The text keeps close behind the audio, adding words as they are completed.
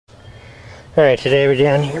Alright, today we're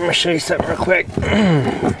down here. I'm going to show you something real quick.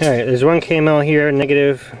 Alright, there's one KML here,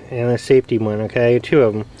 negative, and a safety one, okay? Two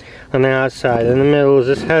of them on the outside. In the middle is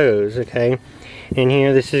this hose, okay? And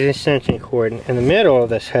here, this is an extension cord. In the middle of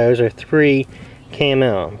this hose are three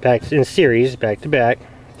KML, back in series, back to back,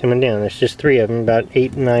 coming down. There's just three of them, about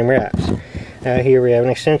 8 and 9 wraps. Here we have an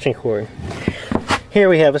extension cord. Here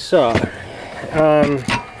we have a saw. And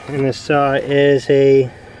this saw is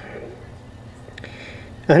a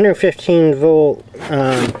 115 volt,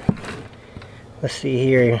 let's see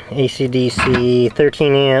here, AC/DC,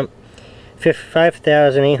 13 amp,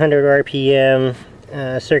 5,800 RPM,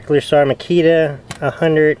 circular saw Makita,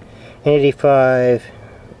 185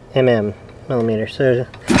 millimeter. So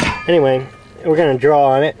anyway, we're going to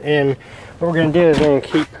draw on it, and what we're going to do is we're going to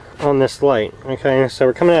keep on this light. Okay, so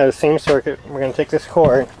we're coming out of the same circuit. We're going to take this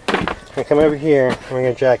cord, we're going to come over here, and we're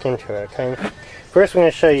going to jack into it. Okay. First, I'm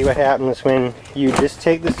going to show you what happens when you just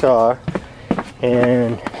take the saw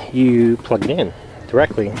and you plug it in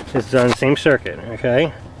directly. This is on the same circuit,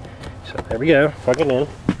 okay? So there we go, plug it in.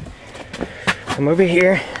 Come over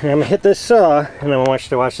here, and I'm going to hit this saw, and I'm going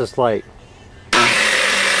to watch this light.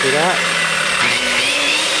 See that?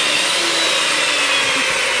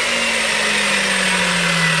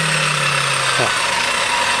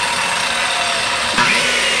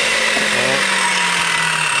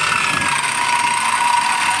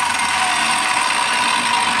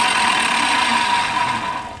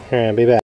 Alright, I'll be back.